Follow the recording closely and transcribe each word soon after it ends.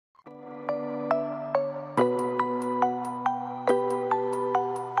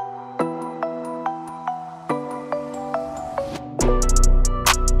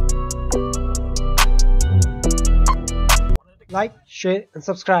like, share, and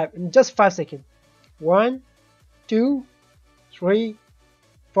subscribe in just 5 seconds. 1, 2, 3,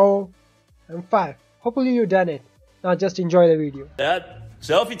 4, and 5. Hopefully you've done it. Now just enjoy the video. Dad,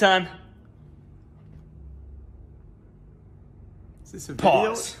 selfie time. Is this a video?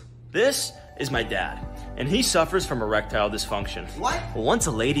 Pause. This is my dad, and he suffers from erectile dysfunction. What? Once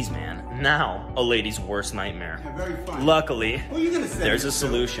a ladies' man, now a lady's worst nightmare. Yeah, very funny. Luckily, What are you gonna say there's a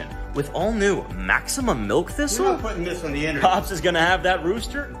solution. With all new Maximum Milk Thistle, You're not putting this on the internet. Pops is gonna have that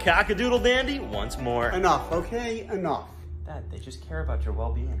rooster cock-a-doodle dandy once more. Enough, okay? Enough. Dad, they just care about your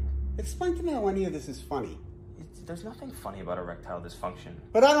well-being. Explain to me how any of this is funny. There's nothing funny about erectile dysfunction.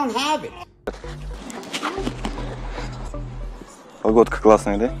 But I don't have it. Погодка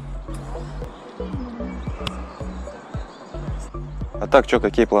классная, да? А так, что,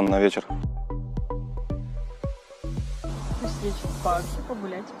 какие планы на вечер? Посидеть в парке,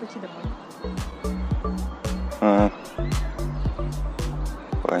 погулять и пойти домой. Ага.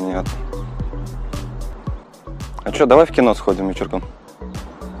 Понятно. А что, давай в кино сходим вечерком?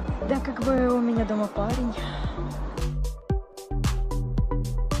 Да, как бы у меня дома парень.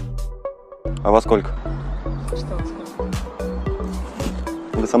 А во сколько? Что вы сказали?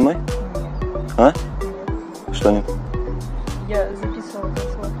 Вы со мной? А? Что нет? Я записывала это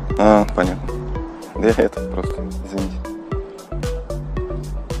слово. А, понятно. Я это просто, извините.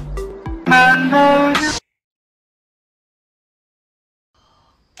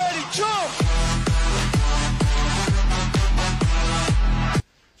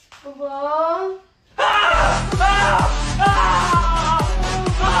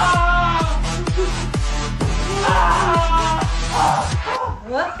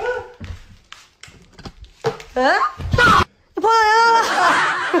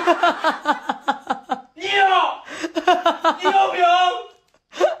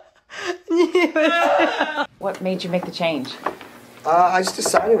 What made you make the change? I just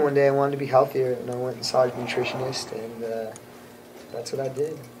decided one day I wanted to be healthier, and I went and saw a nutritionist, and that's what I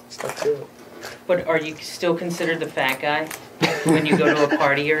did. Stuck to it. But are you still considered the fat guy when you go to a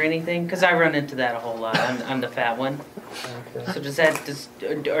party or anything? Because I run into that a whole lot. I'm the fat one. Okay. So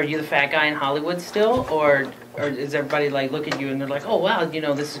are you the fat guy in Hollywood still, or is everybody like look at you and they're like, oh wow, you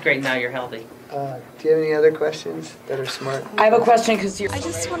know, this is great, now you're healthy? Do you have any other questions that are smart? I have a question because you're. I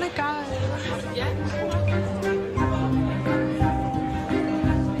just want to go.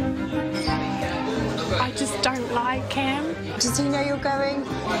 I just don't like him. Does he know you're going?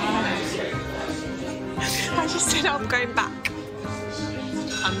 I just said I'm going back.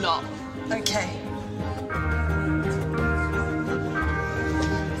 I'm not. Okay.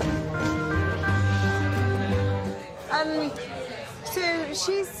 So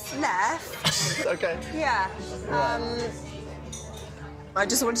she's left. Okay. Yeah. I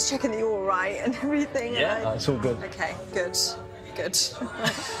just wanted to check in that you're all right and everything. Yeah, It's all good. Okay, good. Good. Feel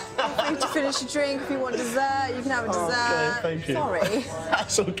free to finish a drink if you want dessert. You can have a dessert. Okay, thank you. Sorry.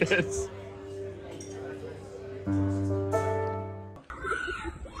 That's all good.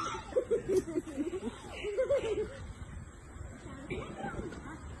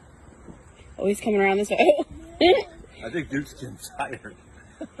 Oh, he's coming around this way. I think Duke's getting tired.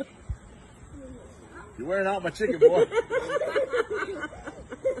 You're wearing out my chicken, boy.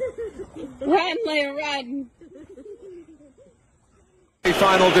 Run, Leia, run.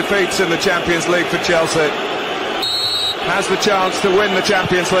 Final defeats in the Champions League for Chelsea. Has the chance to win the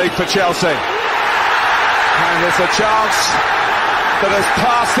Champions League for Chelsea. And there's a chance that has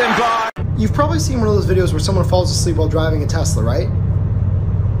passed him by. You've probably seen one of those videos where someone falls asleep while driving a Tesla, right?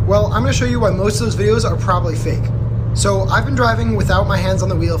 Well, I'm going to show you why most of those videos are probably fake. So I've been driving without my hands on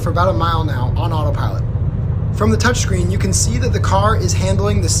the wheel for about a mile now on autopilot. From the touchscreen, you can see that the car is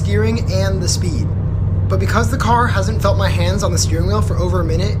handling the steering and the speed. But because the car hasn't felt my hands on the steering wheel for over a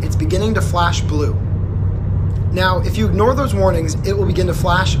minute, it's beginning to flash blue. Now, if you ignore those warnings, it will begin to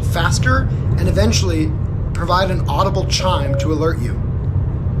flash faster and eventually provide an audible chime to alert you.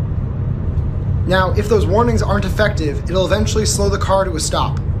 Now, if those warnings aren't effective, it'll eventually slow the car to a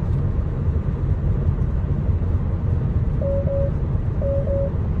stop.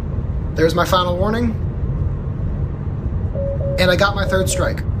 There's my final warning. And I got my third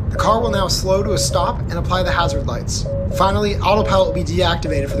strike. The car will now slow to a stop and apply the hazard lights. Finally, autopilot will be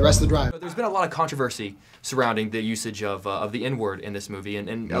deactivated for the rest of the drive. There's been a lot of controversy surrounding the usage of the N-word in this movie,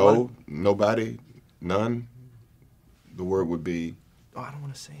 and No, nobody, none. The word would be... Oh, I don't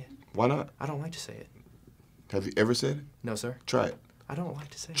want to say it. Why not? I don't like to say it. Have you ever said it? No, sir. Try it. I don't like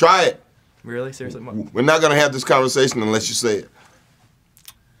to say it. Try it! Really? Seriously? We're not going to have this conversation unless you say it.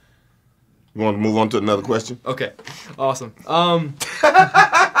 You want to move on to another question? Okay. Awesome. I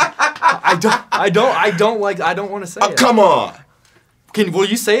don't want to say it. Come on! Will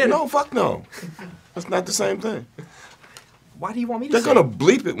you say it? No, fuck no. That's not the same thing. Why do you want me to They're say gonna it?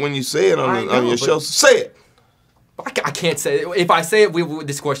 bleep it when you say it on your show. Say it. I can't say it. If I say it,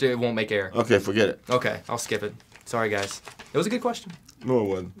 this question it won't make air. Okay, forget it. Okay, I'll skip it. Sorry, guys. It was a good question. No, it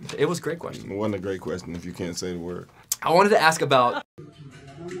wasn't. It was a great question. It wasn't a great question if you can't say the word. I wanted to ask about...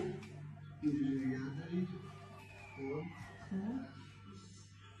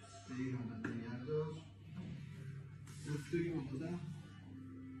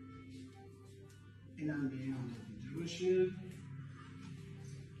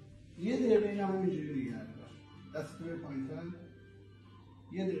 یه دقیقه این هم اینجوری نگه دار دست توی پایین‌تر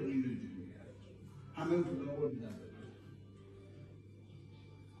یه دقیقه اینجوری نگه دار همه اون پولا رو میدن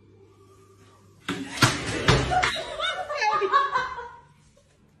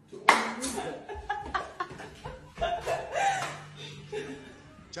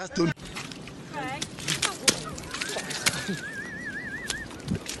Just don't.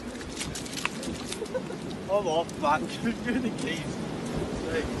 I'm off back. Give me the keys.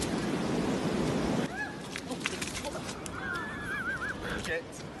 Shit.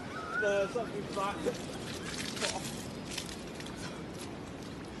 No, something's back.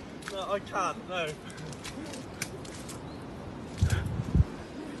 No, I can't, no.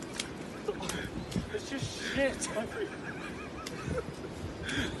 It's just shit.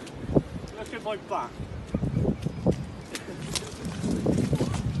 Look at my back.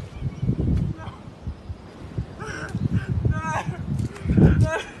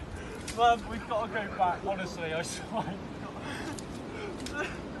 Man, we've got to go back, honestly, I swear.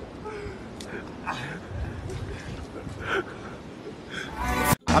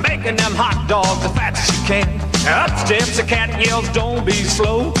 I'm making them hot dogs as fast as you can. Up steps the cat yells, don't be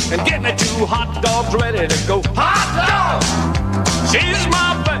slow. And get me 2 hot dogs ready to go. Hot dog! She's my